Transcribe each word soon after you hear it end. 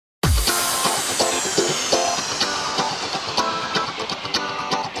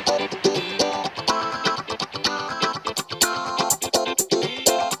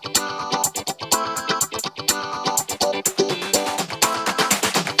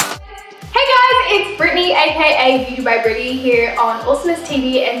Brittany, aka Beauty by Brittany, here on Awesomeness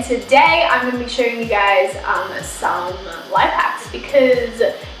TV, and today I'm going to be showing you guys some life hacks because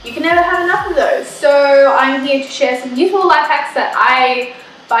you can never have enough of those. So I'm here to share some useful life hacks that I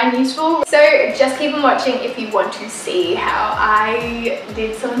find useful. So just keep on watching if you want to see how I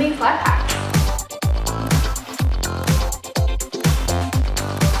did some of these life hacks.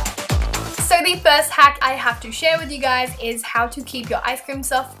 So the first hack I have to share with you guys is how to keep your ice cream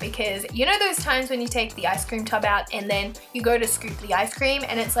soft, because you know those times when you take the ice cream tub out and then you go to scoop the ice cream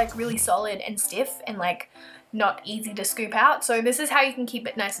and it's like really solid and stiff and like not easy to scoop out. So this is how you can keep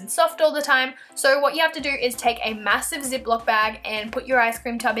it nice and soft all the time. So what you have to do is take a massive Ziploc bag and put your ice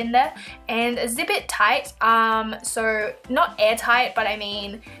cream tub in there and zip it tight. So not airtight, but I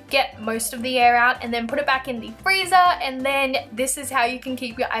mean get most of the air out, and then put it back in the freezer, and then this is how you can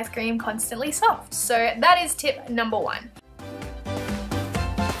keep your ice cream constantly soft. So that is tip number 1.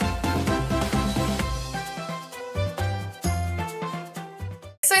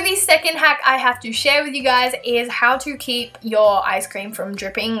 So the second hack I have to share with you guys is how to keep your ice cream from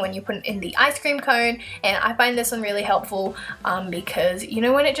dripping when you put it in the ice cream cone. And I find this one really helpful because you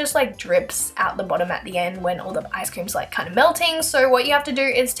know when it just like drips out the bottom at the end when all the ice cream's like kind of melting. So what you have to do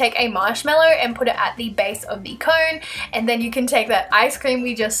is take a marshmallow and put it at the base of the cone, and then you can take that ice cream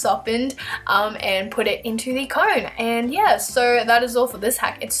we just softened and put it into the cone. And yeah, so that is all for this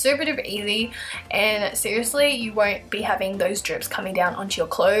hack. It's super duper easy, and seriously you won't be having those drips coming down onto your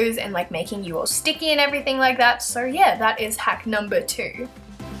clothes and like making you all sticky and everything like that. So yeah, that is hack number 2.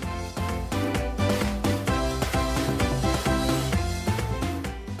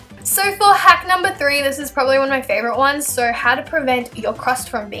 So for hack number 3, this is probably one of my favorite ones. So how to prevent your crust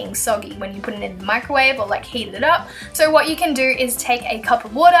from being soggy when you put it in the microwave or like heat it up. So what you can do is take a cup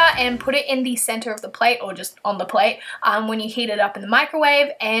of water and put it in the center of the plate, or just on the plate when you heat it up in the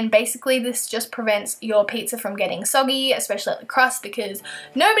microwave. And basically this just prevents your pizza from getting soggy, especially the crust, because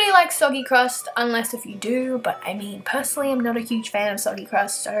nobody likes soggy crust unless if you do. But I mean, personally, I'm not a huge fan of soggy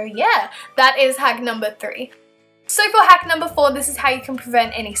crust. So yeah, that is hack number 3. So for hack number 4, this is how you can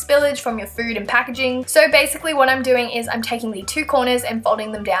prevent any spillage from your food and packaging. So basically what I'm doing is I'm taking the 2 corners and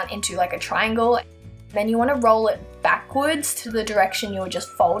folding them down into like a triangle. Then you want to roll it backwards to the direction you're just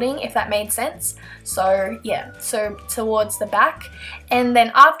folding, if that made sense. So yeah, so towards the back. And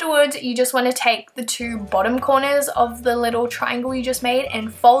then afterwards you just want to take the 2 bottom corners of the little triangle you just made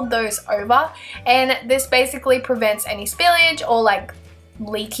and fold those over. And this basically prevents any spillage or like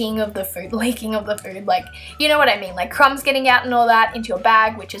leaking of the food, like, you know what I mean, like crumbs getting out and all that into your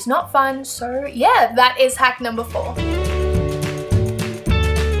bag, which is not fun. So yeah, that is hack number 4.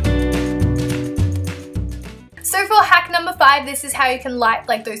 So for hack number 5, this is how you can light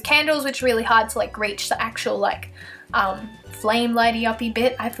like those candles, which are really hard to like reach the actual like flame lighty uppy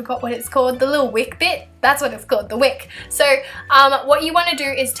bit. I forgot what it's called, the little wick bit. That's what it's called, the wick. So what you want to do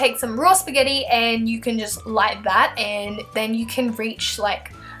is take some raw spaghetti and you can just light that, and then you can reach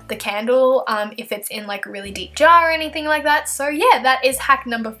like the candle if it's in like a really deep jar or anything like that. So yeah, that is hack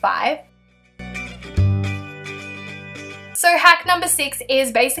number 5. So hack number 6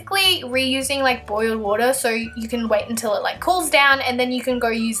 is basically reusing like boiled water. So you can wait until it like cools down, and then you can go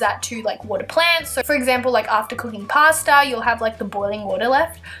use that to like water plants. So for example, like after cooking pasta, you'll have like the boiling water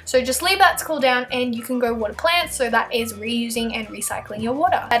left. So just leave that to cool down and you can go water plants. So that is reusing and recycling your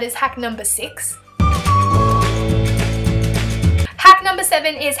water. That is hack number 6. Hack number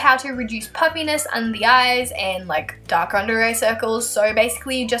 7 is how to reduce puffiness under the eyes and like dark under eye circles. So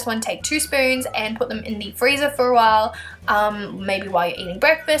basically you just want to take 2 spoons and put them in the freezer for a while, maybe while you're eating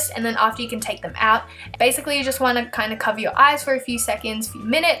breakfast, and then after you can take them out. Basically you just want to kind of cover your eyes for a few seconds, few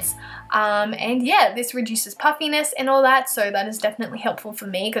minutes, and yeah, this reduces puffiness and all that. So that is definitely helpful for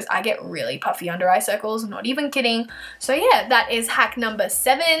me because I get really puffy under eye circles, not even kidding. So yeah, that is hack number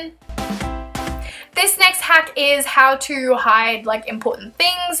 7. This next hack is how to hide like important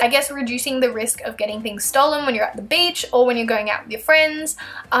things. I guess reducing the risk of getting things stolen when you're at the beach or when you're going out with your friends.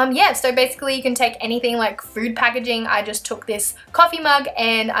 Yeah, so basically you can take anything like food packaging. I just took this coffee mug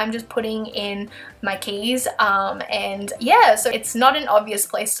and I'm just putting in my keys, and yeah, so it's not an obvious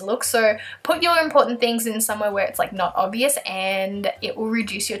place to look. So put your important things in somewhere where it's like not obvious, and it will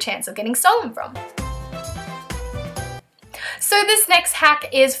reduce your chance of getting stolen from. So this next hack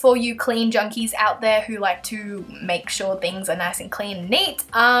is for you clean junkies out there who like to make sure things are nice and clean and neat.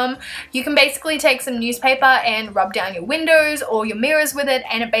 You can basically take some newspaper and rub down your windows or your mirrors with it,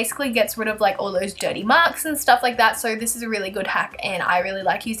 and it basically gets rid of like all those dirty marks and stuff like that. So this is a really good hack and I really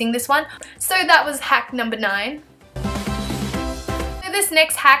like using this one. So that was hack number 9. this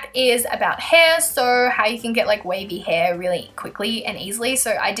next hack is about hair, so how you can get like wavy hair really quickly and easily.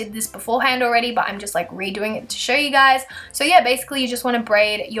 So I did this beforehand already, but I'm just like redoing it to show you guys. So yeah, basically you just want to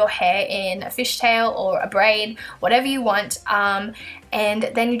braid your hair in a fishtail or a braid, whatever you want. And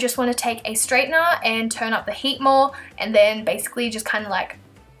then you just want to take a straightener and turn up the heat more, and then basically just kind of like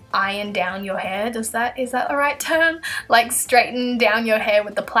iron down your hair. Is that the right term? Like straighten down your hair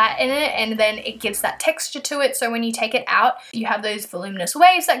with the plait in it, and then it gives that texture to it, so when you take it out you have those voluminous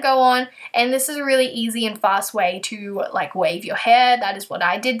waves that go on. And this is a really easy and fast way to like wave your hair. That is what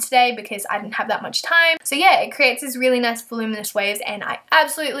I did today because I didn't have that much time. So yeah, it creates these really nice voluminous waves and I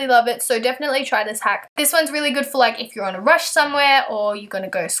absolutely love it. So definitely try this hack. This one's really good for like if you're on a rush somewhere or you're gonna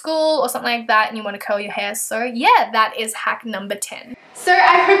go to school or something like that and you want to curl your hair. So yeah, that is hack number 10. So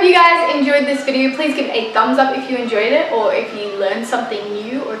I hope you guys enjoyed this video. Please give a thumbs up if you enjoyed it, or if you learned something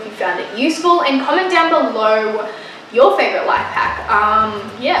new, or if you found it useful, and comment down below your favorite life hack.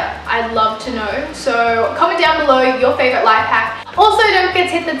 Yeah, I'd love to know. So comment down below your favorite life hack. Also, don't forget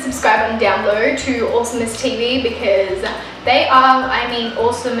to hit the subscribe button down below to Awesomeness TV, because they are, I mean,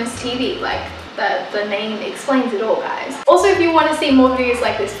 Awesomeness TV. Like, the name explains it all, guys. Also, if you want to see more videos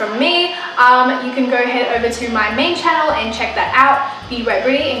like this from me, you can go head over to my main channel and check that out,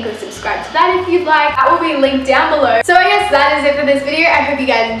 BeautyByBriddy, and go subscribe to that if you'd like. That will be linked down below. So I guess that is it for this video. I hope you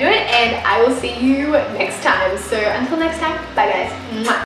guys enjoyed it, and I will see you next time. So until next time, bye guys. Mwah.